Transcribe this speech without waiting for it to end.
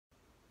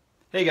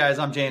Hey guys,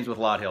 I'm James with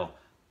Lot Hill.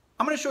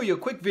 I'm going to show you a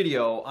quick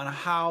video on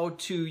how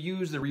to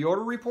use the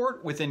reorder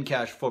report within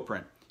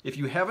Cashfootprint. If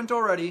you haven't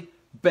already,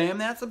 bam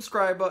that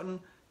subscribe button,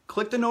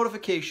 click the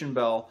notification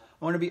bell.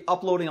 I'm going to be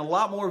uploading a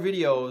lot more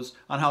videos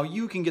on how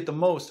you can get the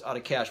most out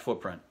of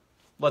Cashfootprint.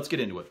 Let's get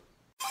into it.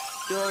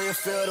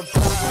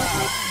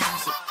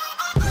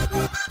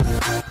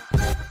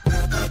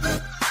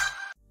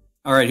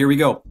 All right, here we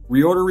go.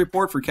 Reorder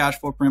report for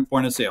Cashfootprint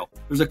point of sale.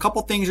 There's a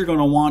couple things you're going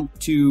to want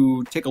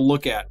to take a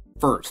look at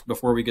first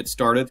before we get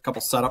started. A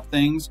couple setup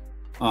things.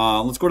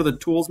 Let's go to the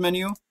tools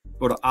menu,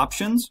 go to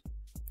options.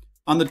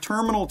 On the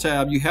terminal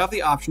tab, you have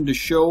the option to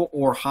show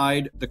or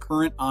hide the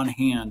current on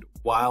hand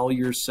while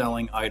you're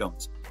selling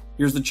items.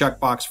 Here's the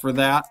checkbox for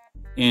that.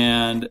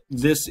 And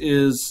this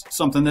is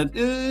something that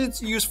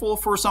it's useful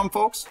for some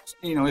folks.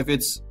 You know, if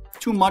it's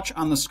too much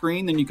on the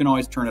screen, then you can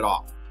always turn it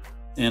off.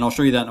 And I'll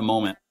show you that in a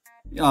moment.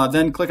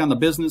 Then click on the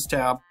business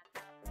tab.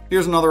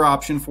 Here's another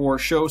option for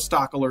show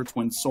stock alerts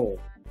when sold.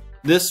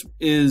 This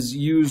is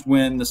used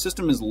when the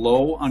system is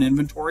low on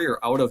inventory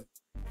or out of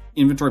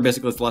inventory,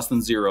 basically it's less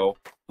than zero.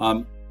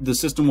 The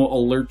system will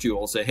alert you. It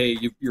will say, hey,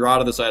 you're out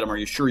of this item. Are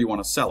you sure you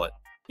want to sell it?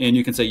 And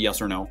you can say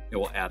yes or no. It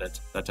will add it,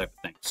 that type of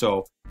thing.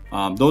 So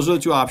those are the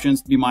two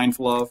options to be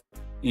mindful of.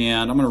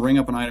 And I'm going to ring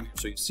up an item here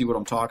so you see what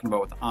I'm talking about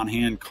with the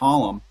on-hand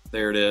column.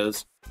 There it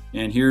is.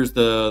 And here's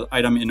the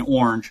item in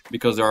orange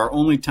because there are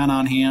only 10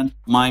 on hand.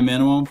 My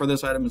minimum for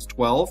this item is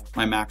 12.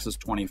 My max is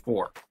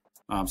 24.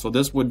 So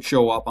this would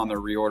show up on the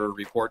reorder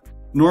report.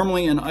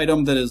 Normally an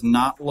item that is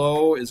not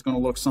low is going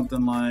to look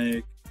something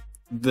like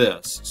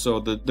this. So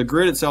the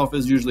grid itself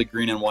is usually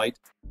green and white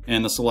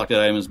and the selected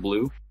item is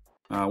blue.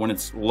 When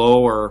it's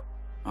low or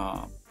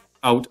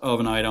out of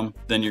an item,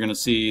 then you're going to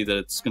see that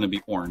it's going to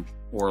be orange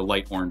or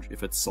light orange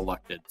if it's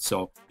selected.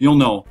 So you'll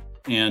know.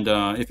 And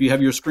if you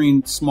have your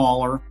screen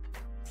smaller,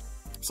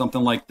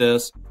 something like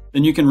this,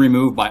 then you can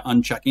remove by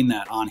unchecking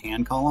that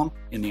on-hand column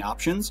in the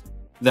options.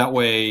 That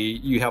way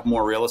you have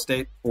more real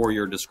estate for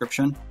your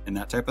description and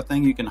that type of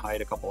thing. You can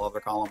hide a couple other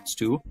columns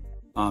too.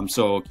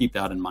 So keep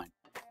that in mind.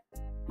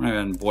 I'm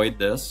going to void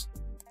this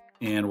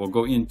and we'll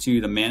go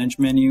into the manage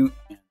menu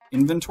and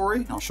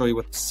inventory. I'll show you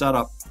what the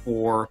setup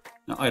for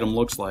the item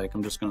looks like.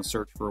 I'm just going to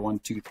search for 1,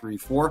 2, 3,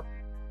 4.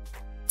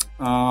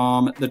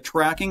 The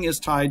tracking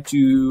is tied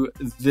to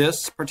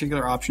this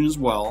particular option as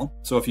well.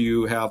 So if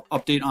you have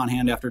update on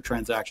hand after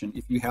transaction,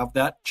 if you have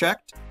that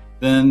checked,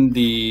 then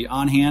the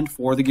on hand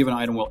for the given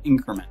item will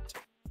increment.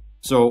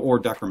 So, or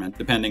decrement,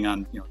 depending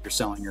on, you know, if you're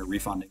selling or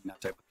refunding, that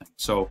type of thing.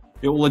 So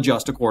it will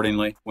adjust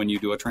accordingly when you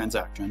do a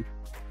transaction.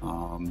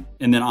 And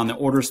then on the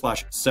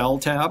order/sell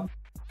tab,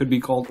 could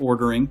be called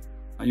ordering,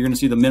 you're going to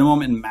see the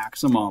minimum and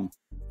maximum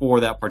for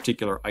that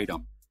particular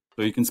item.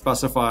 So you can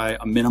specify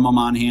a minimum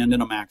on hand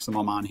and a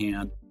maximum on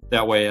hand.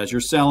 That way, as you're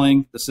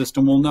selling, the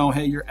system will know,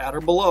 hey, you're at or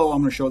below.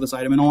 I'm going to show this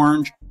item in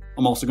orange.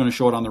 I'm also going to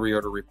show it on the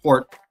reorder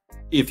report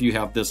if you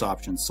have this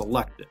option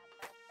selected.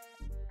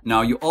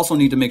 Now, you also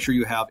need to make sure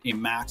you have a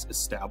max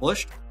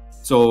established.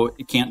 So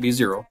it can't be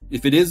 0.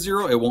 If it is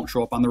 0, it won't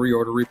show up on the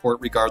reorder report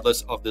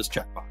regardless of this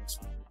checkbox.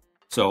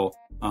 So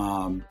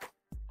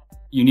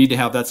you need to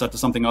have that set to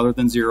something other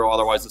than 0.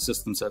 Otherwise, the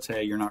system says,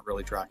 hey, you're not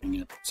really tracking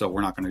it. So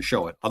we're not going to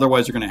show it.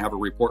 Otherwise, you're going to have a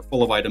report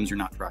full of items you're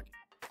not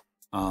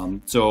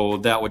tracking. So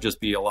that would just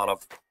be a lot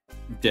of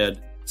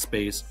dead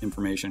space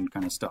information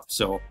kind of stuff.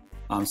 So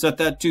set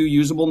that to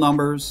usable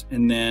numbers.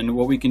 And then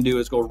what we can do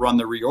is go run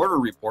the reorder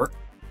report.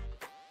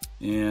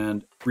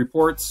 And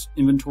reports,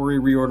 inventory,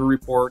 reorder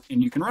report.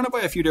 And you can run it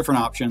by a few different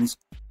options.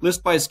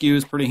 List by SKU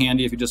is pretty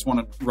handy if you just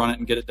want to run it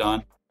and get it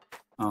done.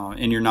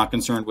 And you're not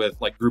concerned with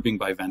like grouping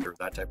by vendor,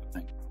 that type of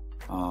thing.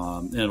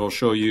 And it'll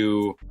show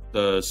you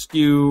the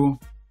SKU,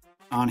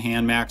 on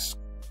hand, max,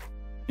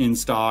 in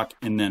stock,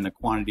 and then the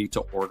quantity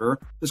to order.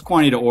 This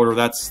quantity to order,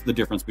 that's the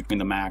difference between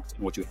the max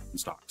and what you have in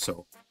stock.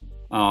 So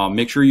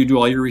make sure you do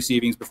all your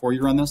receivings before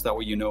you run this. That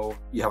way you know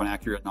you have an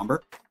accurate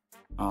number.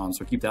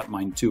 So keep that in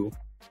mind too.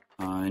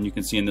 And you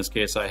can see in this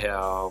case I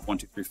have 1,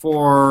 2, 3,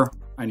 4.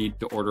 I need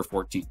to order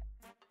 14.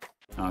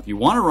 If you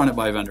want to run it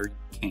by vendor,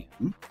 you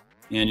can.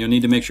 And you'll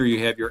need to make sure you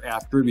have your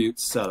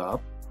attributes set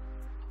up.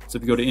 So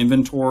if you go to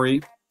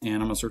inventory, and I'm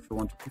going to search for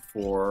 1, 2, 3,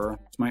 4.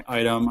 It's my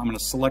item. I'm going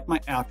to select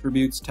my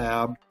attributes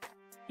tab.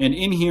 And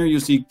in here, you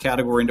see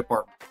category and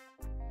department.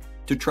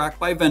 To track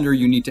by vendor,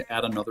 you need to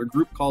add another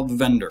group called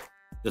vendor.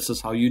 This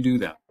is how you do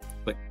that.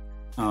 Click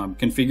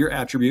configure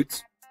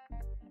attributes.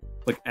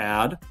 Click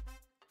add.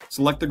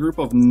 Select the group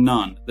of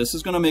none. This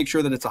is going to make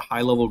sure that it's a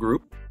high-level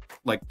group,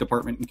 like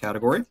department and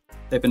category.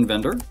 Type in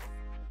vendor.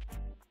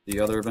 The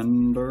other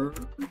vendor.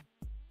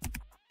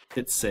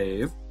 Hit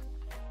save.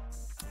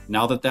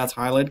 Now that that's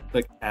highlighted,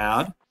 click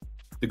add.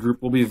 The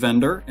group will be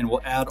vendor, and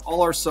we'll add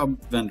all our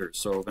sub-vendors.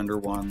 So vendor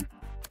 1,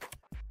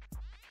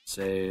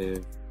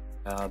 save,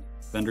 add,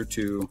 vendor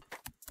 2,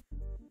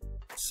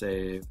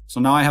 save. So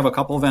now I have a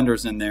couple of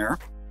vendors in there.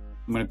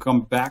 I'm going to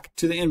come back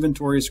to the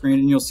inventory screen,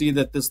 and you'll see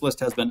that this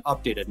list has been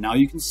updated. Now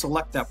you can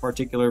select that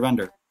particular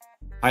vendor.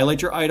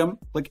 Highlight your item,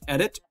 click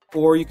edit,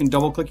 or you can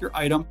double-click your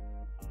item,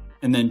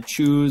 and then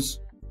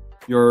choose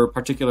your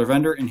particular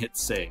vendor and hit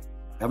save.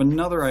 I have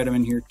another item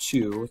in here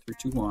too,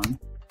 321.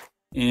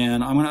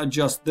 And I'm going to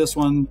adjust this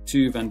one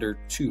to vendor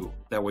 2.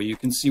 That way you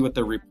can see what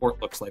the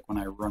report looks like when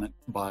I run it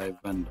by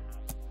vendor.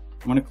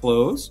 I'm going to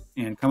close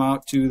and come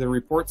out to the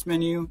reports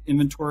menu,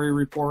 inventory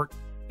report.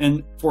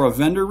 And for a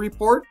vendor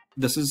report,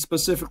 this is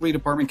specifically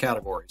department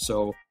category.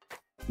 So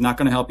not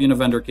going to help you in a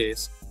vendor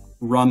case.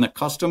 Run the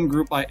custom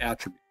group by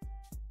attribute.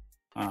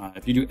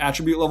 If you do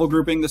attribute level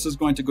grouping, this is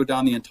going to go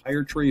down the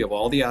entire tree of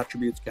all the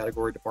attributes,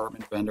 category,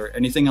 department, vendor,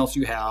 anything else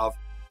you have,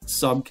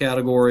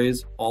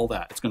 subcategories, all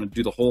that. It's going to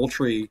do the whole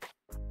tree.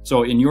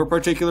 So in your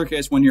particular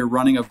case, when you're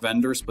running a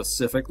vendor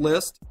specific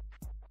list,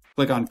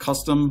 click on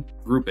custom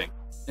grouping.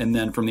 And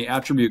then from the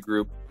attribute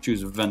group,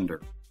 choose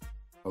vendor.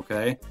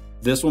 Okay.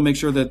 This will make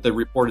sure that the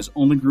report is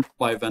only grouped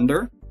by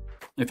vendor.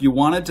 If you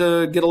wanted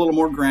to get a little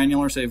more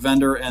granular, say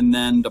vendor and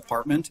then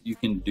department, you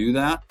can do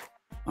that.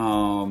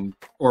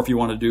 Or if you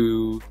want to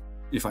do,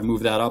 if I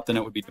move that up, then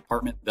it would be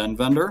department, then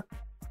vendor.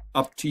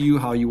 Up to you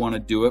how you want to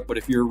do it. But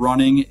if you're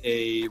running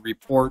a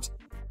report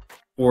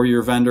for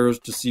your vendors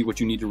to see what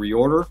you need to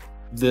reorder,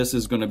 this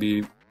is going to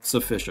be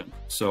sufficient.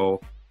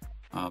 So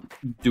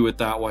do it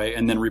that way.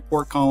 And then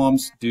report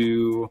columns,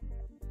 I'm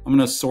going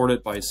to sort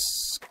it by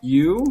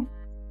SKU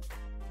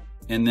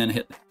and then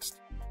hit next.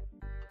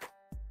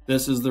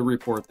 This is the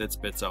report that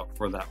spits out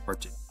for that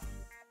particular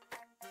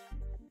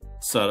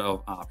set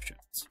of options.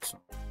 So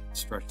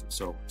stretch this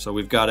over. So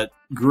we've got it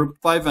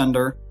grouped by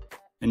vendor.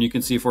 And you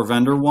can see for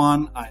vendor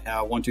 1, I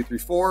have 1, 2, 3,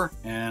 4,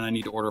 and I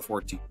need to order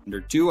 14.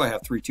 Vendor 2, I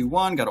have 3, 2,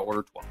 1, got to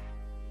order 12.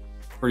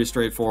 Pretty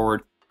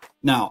straightforward.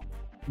 Now,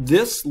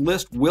 this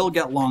list will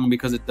get long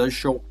because it does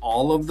show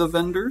all of the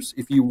vendors.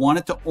 If you want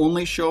it to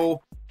only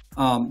show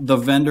the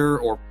vendor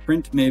or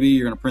print, maybe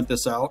you're going to print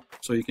this out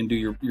so you can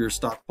do your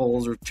stock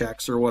pulls or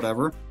checks or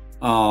whatever.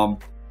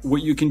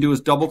 What you can do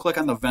is double click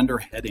on the vendor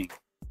heading,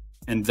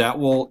 and that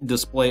will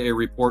display a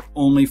report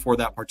only for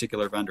that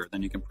particular vendor.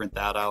 Then you can print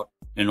that out,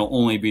 and it'll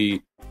only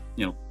be,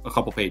 a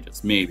couple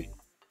pages, maybe,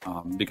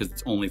 because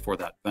it's only for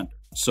that vendor.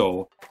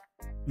 So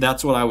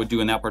that's what I would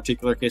do in that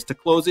particular case. To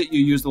close it,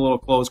 you use the little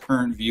close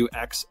current view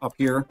X up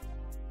here.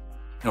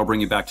 It'll bring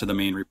you back to the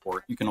main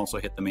report. You can also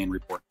hit the main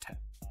report tab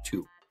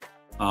too.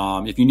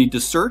 If you need to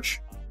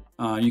search,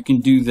 you can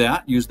do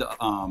that. Use the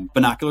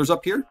binoculars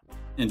up here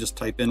and just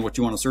type in what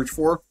you want to search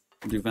for.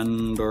 Do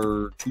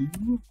vendor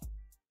 2.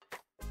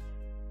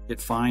 Hit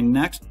find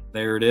next.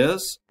 There it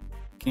is.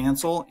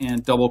 Cancel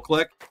and double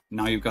click.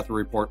 Now you've got the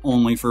report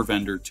only for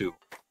vendor 2.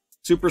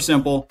 Super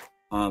simple.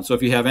 So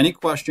if you have any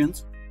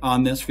questions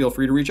on this, feel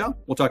free to reach out.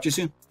 We'll talk to you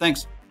soon.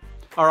 Thanks.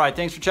 All right.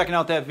 Thanks for checking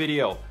out that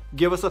video.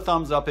 Give us a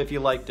thumbs up if you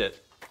liked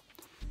it.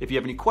 If you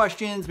have any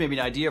questions, maybe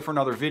an idea for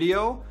another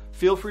video,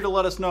 feel free to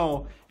let us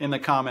know in the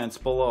comments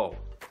below.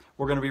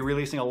 We're going to be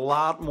releasing a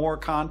lot more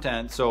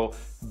content, so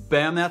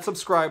bam that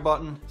subscribe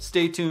button,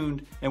 stay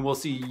tuned, and we'll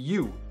see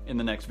you in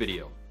the next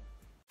video.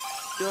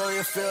 Do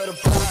you feel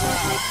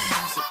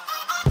the